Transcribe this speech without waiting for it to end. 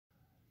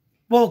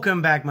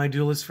Welcome back, my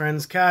duelist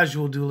friends.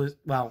 Casual duelist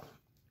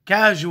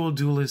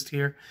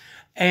here.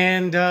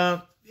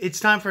 And it's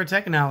time for a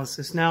tech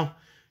analysis. Now,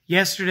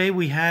 yesterday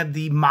we had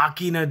the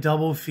Machina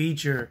double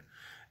feature.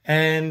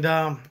 And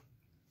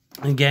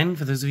again,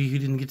 for those of you who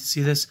didn't get to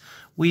see this,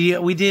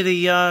 we did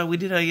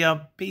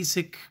a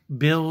basic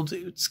build.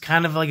 It's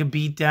kind of like a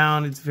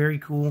beatdown. It's very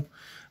cool.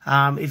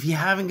 If you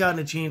haven't gotten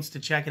a chance to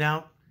check it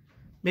out,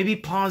 maybe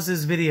pause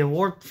this video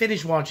or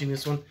finish watching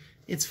this one.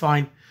 It's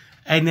fine.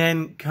 And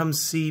then come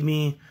see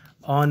me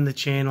on the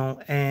channel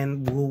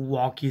and we'll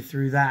walk you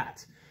through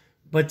that.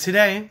 But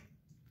today,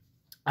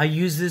 I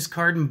use this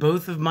card in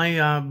both of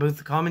my, both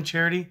the Common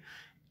Charity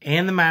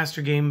and the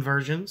Master Game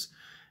versions.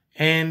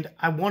 And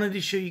I wanted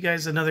to show you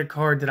guys another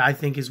card that I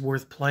think is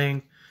worth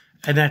playing,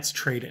 and that's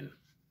Trade-In.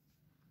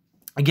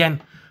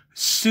 Again,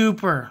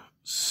 super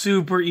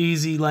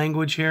easy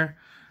language here.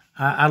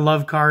 I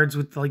love cards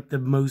with like the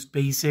most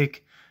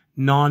basic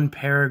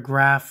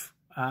non-paragraph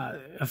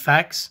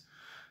effects.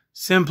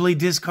 Simply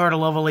discard a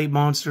level 8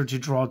 monster to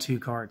draw 2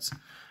 cards.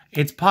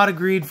 It's Pot of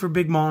Greed for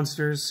big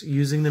monsters,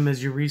 using them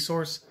as your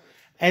resource.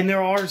 And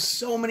there are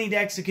so many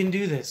decks that can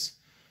do this.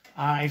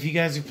 If you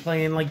guys are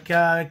playing like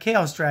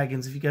Chaos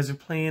Dragons, if you guys are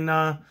playing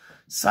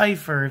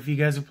Cypher, if you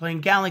guys are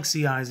playing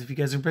Galaxy Eyes, if you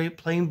guys are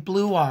playing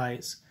Blue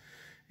Eyes,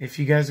 if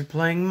you guys are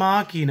playing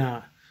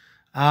Machina,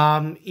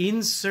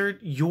 insert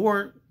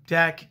your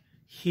deck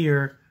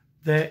here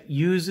that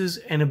uses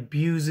and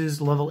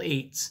abuses level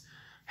 8s.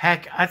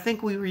 Heck, I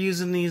think we were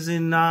using these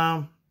in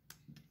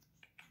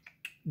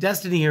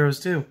Destiny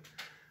Heroes too.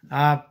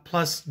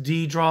 Plus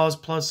D draws,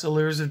 plus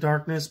Allures of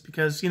Darkness,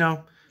 because, you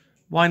know,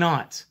 why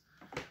not?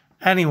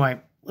 Anyway,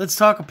 let's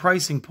talk a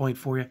pricing point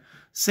for you.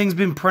 This thing's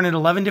been printed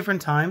 11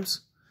 different times.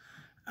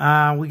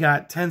 We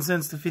got 10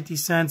 cents to 50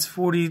 cents,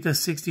 40 to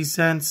 60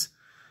 cents,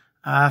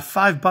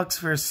 $5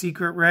 for a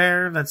secret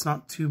rare. That's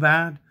not too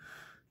bad.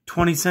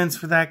 20 cents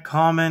for that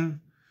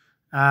common,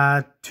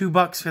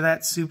 $2 for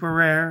that super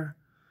rare.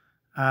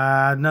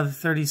 Another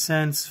 30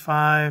 cents,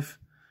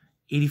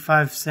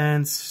 85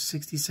 cents,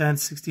 60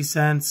 cents, 60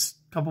 cents,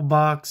 couple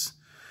bucks.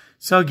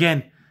 So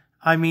again,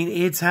 I mean,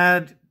 it's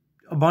had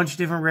a bunch of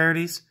different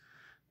rarities.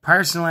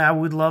 Personally, I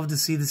would love to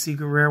see the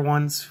secret rare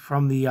ones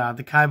from the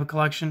Kaiba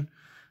collection.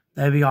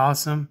 That'd be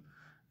awesome.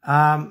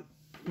 But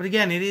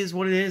again, it is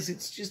what it is.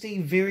 It's just a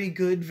very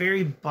good,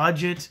 very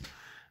budget,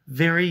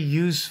 very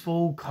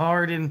useful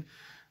card, and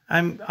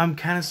I'm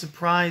kind of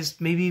surprised.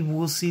 Maybe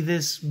we'll see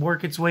this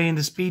work its way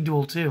into Speed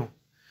Duel too.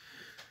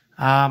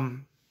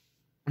 And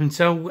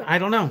so, I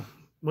don't know.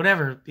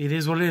 Whatever. It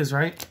is what it is,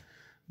 right?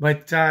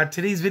 But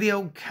today's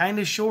video, kind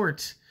of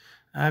short.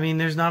 I mean,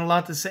 there's not a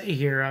lot to say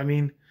here. I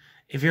mean,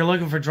 if you're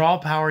looking for draw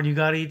power and you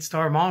got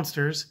 8-star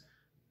monsters,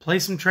 play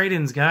some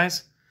trade-ins,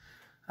 guys.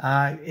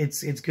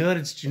 It's good.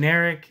 It's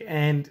generic.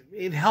 And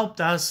it helped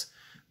us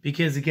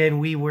because, again,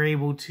 we were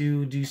able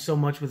to do so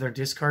much with our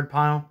discard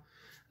pile.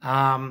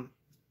 That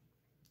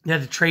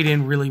the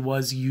trade-in really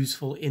was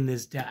useful in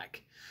this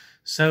deck.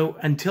 So,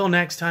 until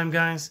next time,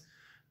 guys,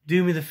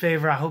 do me the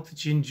favor. I hope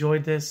that you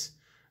enjoyed this.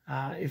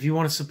 If you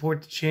want to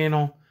support the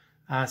channel,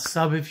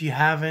 sub if you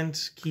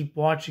haven't. Keep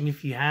watching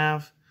if you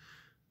have.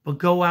 But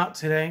go out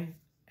today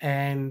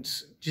and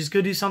just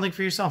go do something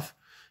for yourself.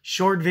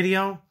 Short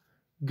video.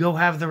 Go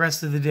have the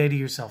rest of the day to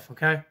yourself,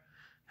 okay?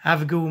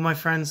 Have a good one, my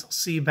friends. I'll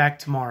see you back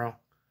tomorrow.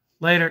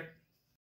 Later.